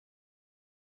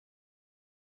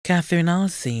Catherine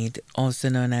Alcide, also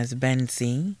known as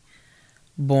Bensie,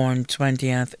 born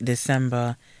 20th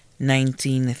December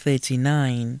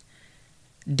 1939,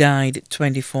 died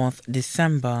 24th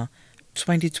December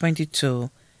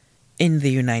 2022 in the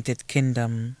United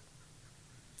Kingdom.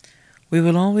 We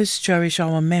will always cherish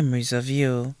our memories of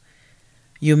you.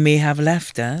 You may have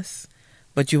left us,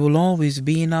 but you will always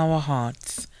be in our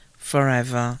hearts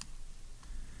forever.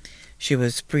 She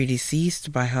was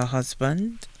predeceased by her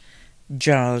husband,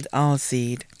 Gerald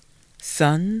Alcide,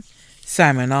 son,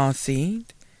 Simon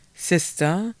Alcide,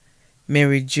 sister,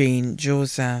 Mary Jane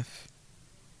Joseph.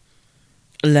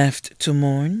 Left to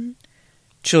mourn,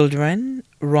 children,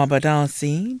 Robert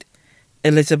Alcide,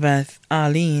 Elizabeth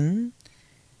Arlene,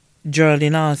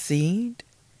 Geraldine Alcide,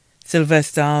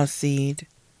 Sylvester Alcide,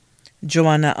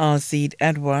 Joanna Alcide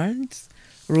Edwards,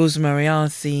 Rosemary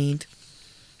Alcide.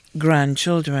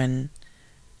 Grandchildren,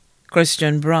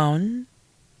 Christian Brown,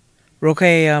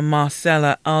 Rokeya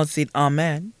Marcella Alcide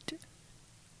Ahmed,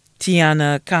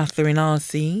 Tiana Catherine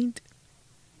Alcide,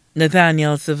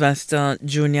 Nathaniel Sylvester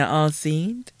Jr.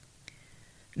 Alcide,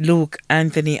 Luke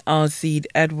Anthony Alcide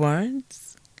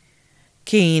Edwards,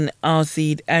 Kane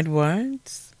Alcide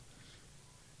Edwards,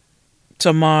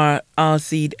 Tamar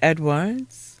Alcide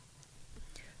Edwards,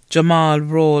 Jamal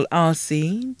Roll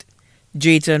Alcide,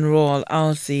 Jayton Roll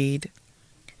Alcide.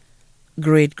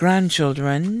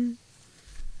 Great-grandchildren,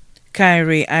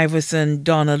 Kyrie Iverson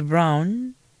Donald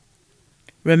Brown,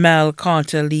 Ramel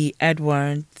Carter Lee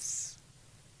Edwards,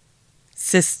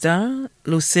 sister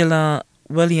Lucilla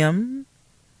William.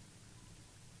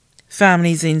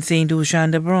 Families in St. Lucia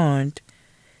and abroad,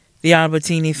 the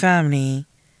Albertini family,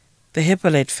 the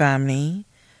Hippolyte family,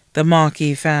 the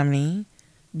Markey family,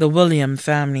 the William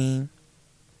family.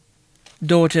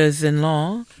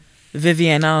 Daughters-in-law,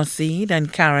 Vivian Alcide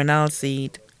and Karen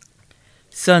Alcide.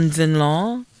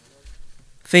 Sons-in-law,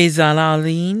 Faisal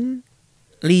Arlene,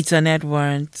 Leighton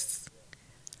Edwards.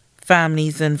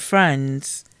 Families and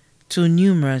friends, too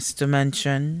numerous to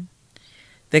mention.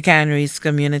 The Canaries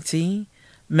community,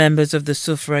 members of the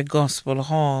Suffragette Gospel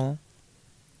Hall.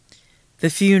 The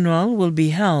funeral will be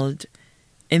held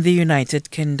in the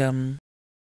United Kingdom.